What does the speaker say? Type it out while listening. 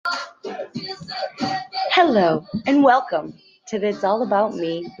Hello and welcome to the It's All About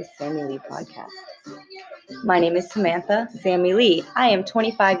Me with Sammy Lee podcast. My name is Samantha Sammy Lee. I am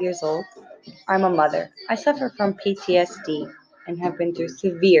 25 years old. I'm a mother. I suffer from PTSD and have been through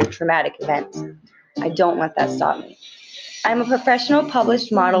severe traumatic events. I don't let that stop me. I'm a professional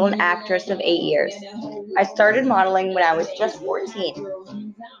published model and actress of 8 years. I started modeling when I was just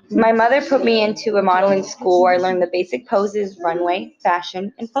 14. My mother put me into a modeling school where I learned the basic poses, runway,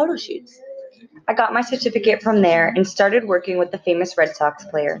 fashion, and photo shoots. I got my certificate from there and started working with the famous Red Sox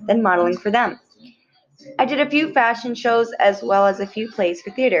player, then modeling for them. I did a few fashion shows as well as a few plays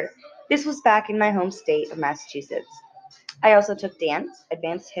for theater. This was back in my home state of Massachusetts. I also took dance,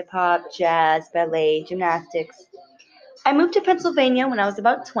 advanced hip hop, jazz, ballet, gymnastics. I moved to Pennsylvania when I was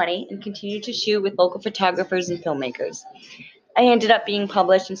about 20 and continued to shoot with local photographers and filmmakers. I ended up being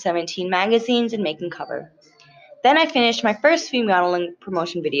published in 17 magazines and making cover. Then I finished my first few modeling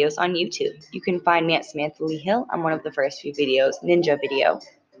promotion videos on YouTube. You can find me at Samantha Lee Hill on one of the first few videos, Ninja Video.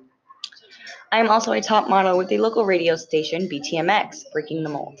 I am also a top model with the local radio station, BTMX, Breaking the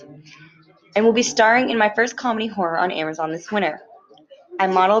Mold, and will be starring in my first comedy horror on Amazon this winter. I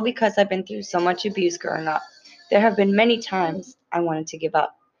model because I've been through so much abuse growing up. There have been many times I wanted to give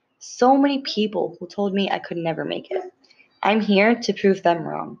up. So many people who told me I could never make it. I'm here to prove them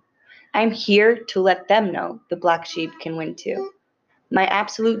wrong. I'm here to let them know the black sheep can win too. My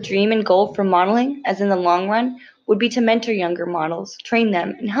absolute dream and goal for modeling, as in the long run, would be to mentor younger models, train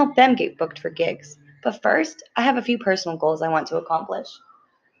them, and help them get booked for gigs. But first, I have a few personal goals I want to accomplish.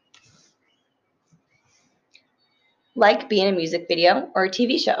 Like be in a music video or a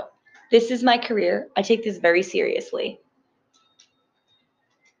TV show. This is my career. I take this very seriously.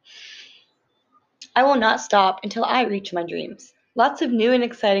 I will not stop until I reach my dreams. Lots of new and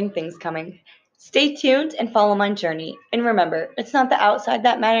exciting things coming. Stay tuned and follow my journey. And remember, it's not the outside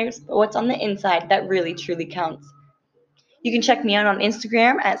that matters, but what's on the inside that really truly counts. You can check me out on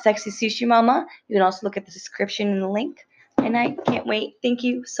Instagram at Sexy Sushi Mama. You can also look at the description and the link. And I can't wait. Thank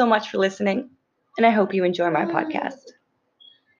you so much for listening. And I hope you enjoy my podcast.